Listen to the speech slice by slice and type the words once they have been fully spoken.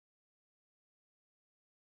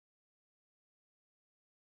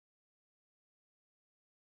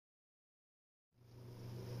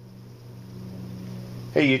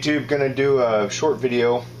Hey YouTube, gonna do a short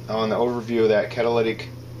video on the overview of that catalytic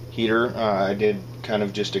heater. I did kind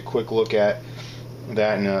of just a quick look at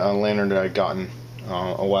that and a lantern that I'd gotten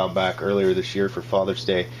a while back earlier this year for Father's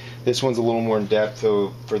Day. This one's a little more in depth,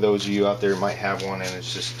 so for those of you out there who might have one and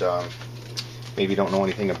it's just maybe don't know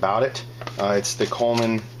anything about it. It's the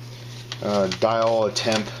Coleman dial a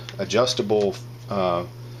temp adjustable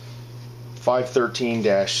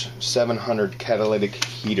 513-700 catalytic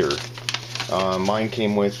heater. Mine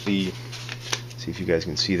came with the, see if you guys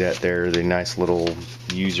can see that there, the nice little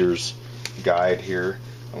user's guide here.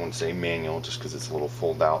 I won't say manual just because it's a little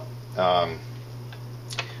fold out.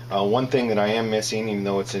 One thing that I am missing, even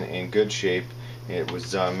though it's in good shape, it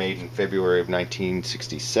was made in February of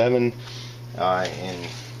 1967 in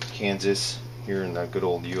Kansas, here in the good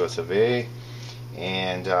old US of A.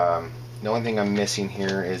 And the only thing I'm missing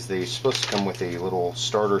here is they're supposed to come with a little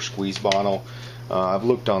starter squeeze bottle. I've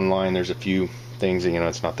looked online, there's a few things, you know,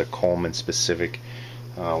 it's not the Coleman specific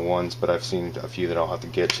ones, but I've seen a few that I'll have to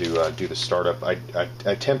get to do the startup. I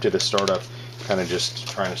attempted a startup, kind of just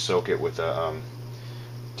trying to soak it with a,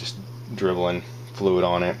 just dribbling fluid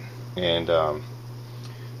on it, and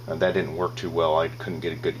that didn't work too well. I couldn't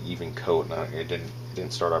get a good even coat, and it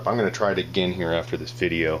didn't start up. I'm going to try it again here after this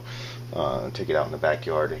video, take it out in the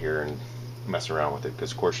backyard here and mess around with it,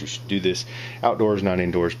 because of course you should do this outdoors, not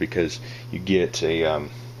indoors, because you get a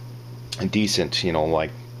decent, you know, like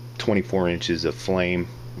 24 inches of flame.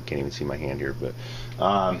 You can't even see my hand here, but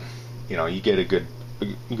you know, you get a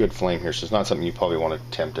good flame here. So it's not something you probably want to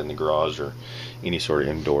attempt in the garage or any sort of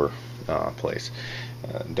indoor place.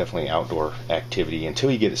 Definitely outdoor activity until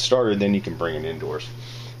you get it started, then you can bring it indoors.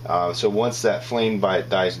 So once that flame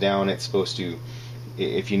dies down, it's supposed to,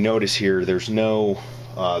 if you notice here, there's no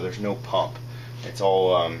pump. It's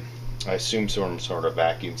all I assume some sort of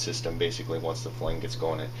vacuum system. Basically, once the flame gets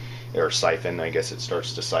going, or siphon, I guess it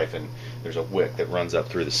starts to siphon. There's a wick that runs up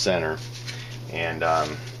through the center, and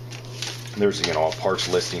there's, you know, a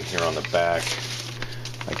parts listing here on the back.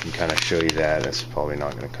 I can kind of show you that. It's probably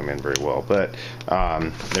not going to come in very well, but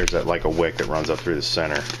there's like a wick that runs up through the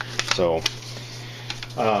center. So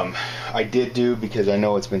I did do, because I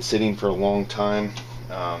know it's been sitting for a long time,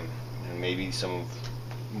 and maybe some of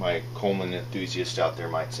my Coleman enthusiasts out there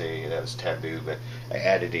might say that was taboo, but I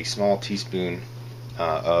added a small teaspoon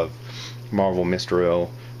of Marvel Mist Oil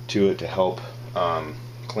to it to help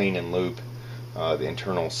clean and lube the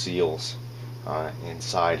internal seals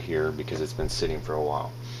inside here, because it's been sitting for a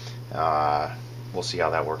while. We'll see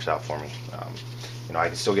how that works out for me. You know, I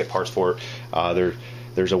can still get parts for it.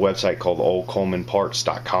 There's a website called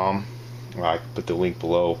oldcolemanparts.com. I put the link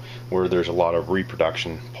below, where there's a lot of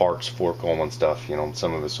reproduction parts for Coleman stuff. You know,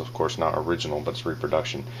 some of it's of course not original, but it's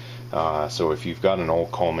reproduction. So if you've got an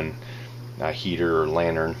old Coleman heater or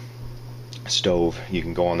lantern, stove, you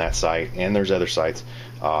can go on that site, and there's other sites,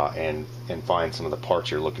 and find some of the parts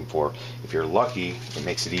you're looking for. If you're lucky, it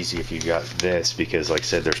makes it easy if you got this, because like I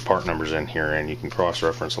said, there's part numbers in here, and you can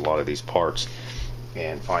cross-reference a lot of these parts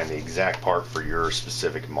and find the exact part for your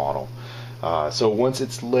specific model. So once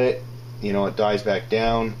it's lit, you know, it dies back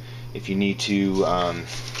down. If you need to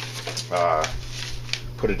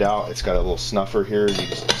put it out, it's got a little snuffer here. You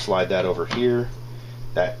just slide that over here.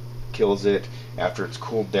 That kills it. After it's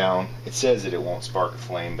cooled down, it says that it won't spark a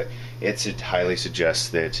flame, but it highly suggests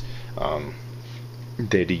that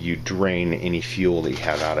that you drain any fuel that you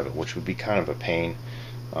have out of it, which would be kind of a pain.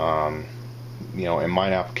 You know, in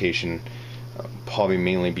my application, probably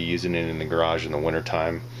mainly be using it in the garage in the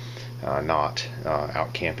wintertime, not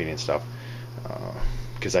out camping and stuff,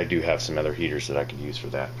 because I do have some other heaters that I could use for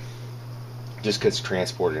that. Just because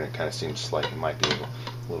transporting it kind of seems like it might be a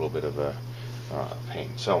little bit of a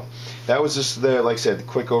pain. So that was just the, like I said, the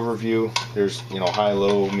quick overview. There's, you know, high,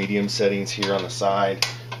 low, medium settings here on the side,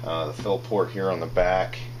 the fill port here on the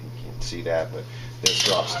back. You can't see that, but this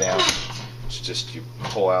drops down. It's just, you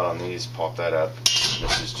pull out on these, pop that up.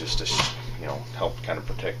 This is just to, you know, help kind of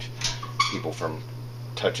protect people from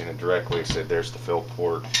touching it directly. So there's the fill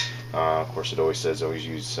port. Of course, it always says always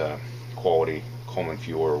use quality Coleman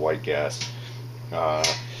fuel or white gas,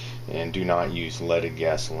 and do not use leaded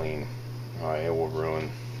gasoline. It will ruin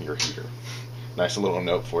your heater. Nice little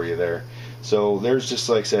note for you there. So there's just,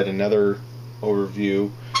 like I said, another overview.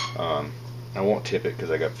 I won't tip it because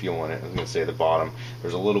I got fuel in it. I was going to say the bottom.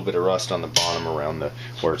 There's a little bit of rust on the bottom around the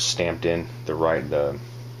where it's stamped in the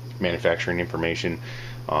manufacturing information.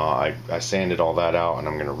 I sanded all that out, and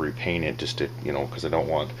I'm going to repaint it just to, you know, because I don't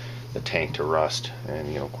want the tank to rust, and,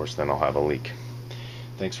 you know, of course then I'll have a leak.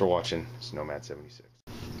 Thanks for watching. It's Nomad76.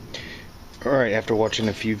 Alright, after watching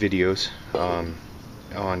a few videos on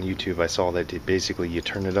YouTube, I saw that basically you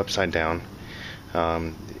turn it upside down,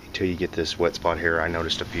 until you get this wet spot here. I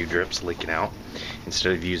noticed a few drips leaking out.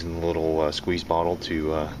 Instead of using the little squeeze bottle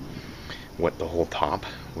to wet the whole top,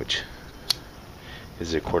 which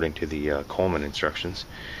is according to the Coleman instructions,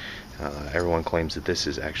 everyone claims that this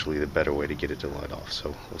is actually the better way to get it to light off.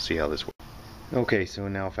 So we'll see how this works. Okay, so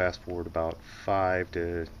now fast forward about 5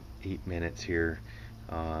 to 8 minutes here,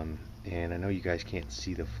 and I know you guys can't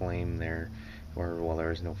see the flame there, or well,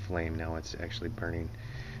 there is no flame now. It's actually burning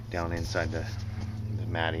down inside the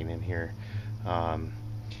matting in here.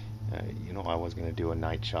 You know, I was going to do a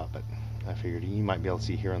night shot, but I figured you might be able to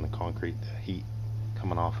see here on the concrete the heat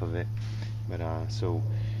coming off of it. But so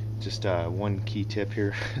just one key tip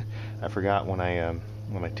here. I forgot when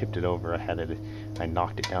I tipped it over, I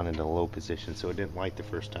knocked it down into a low position, so it didn't light the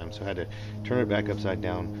first time. So I had to turn it back upside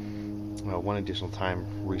down one additional time,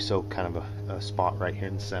 re-soak kind of a spot right here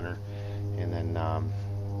in the center, and then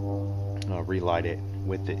relight it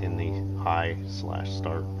with it in the high slash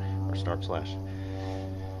start, or start slash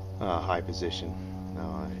high position.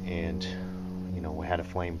 And you know, we had a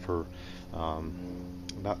flame for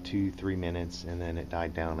about 2-3 minutes, and then it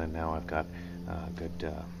died down, and now I've got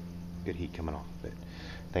good heat coming off of it.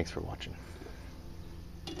 Thanks for watching.